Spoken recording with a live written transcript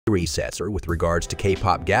resets with regards to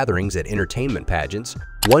K-pop gatherings at entertainment pageants.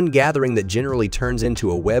 One gathering that generally turns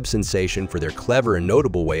into a web sensation for their clever and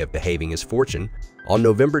notable way of behaving is Fortune. On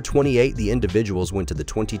November 28, the individuals went to the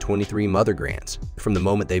 2023 Mother Grands. From the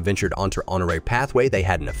moment they ventured onto honorary pathway, they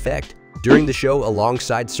had an effect. During the show,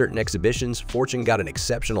 alongside certain exhibitions, Fortune got an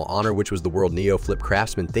exceptional honor, which was the World Neo Flip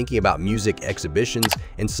Craftsman, thinking about music exhibitions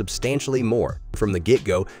and substantially more. From the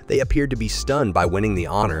get-go, they appeared to be stunned by winning the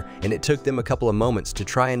honor, and it took them a couple of moments to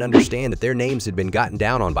try and understand that their names had been gotten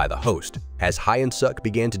down on by the host. As Hyunsuk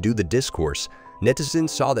began to do the discourse, netizens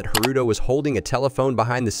saw that Haruto was holding a telephone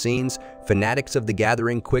behind the scenes. Fanatics of the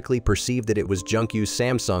gathering quickly perceived that it was Junkyu's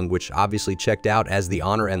Samsung, which obviously checked out as the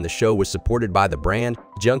honor and the show was supported by the brand.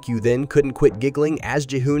 Junkyu then couldn't quit giggling as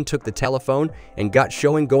Jihoon took the telephone and got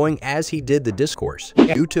showing going as he did the discourse.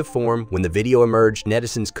 Due to form, when the video emerged,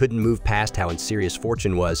 netizens couldn't move past how unserious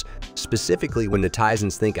Fortune was. Specifically, when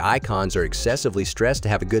netizens think icons are excessively stressed to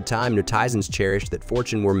have a good time, netizens cherished that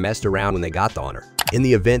Fortune were messed around when they got the honor. In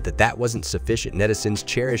the event that wasn't sufficient, netizens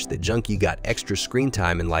cherished that Junkyu got extra screen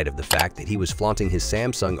time in light of the fact that he was flaunting his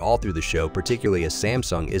Samsung all through the show, particularly as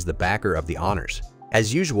Samsung is the backer of the honors.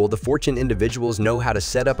 As usual, the Fortune individuals know how to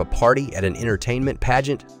set up a party at an entertainment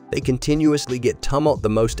pageant. They continuously get tumult the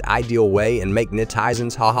most ideal way and make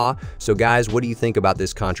netizens haha. So guys, what do you think about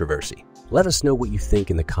this controversy? Let us know what you think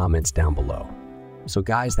in the comments down below. So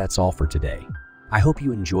guys, that's all for today. I hope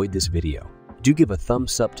you enjoyed this video. Do give a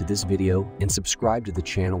thumbs up to this video and subscribe to the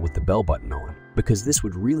channel with the bell button on, because this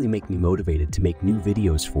would really make me motivated to make new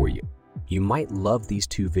videos for you. You might love these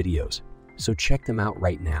two videos, so check them out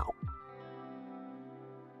right now.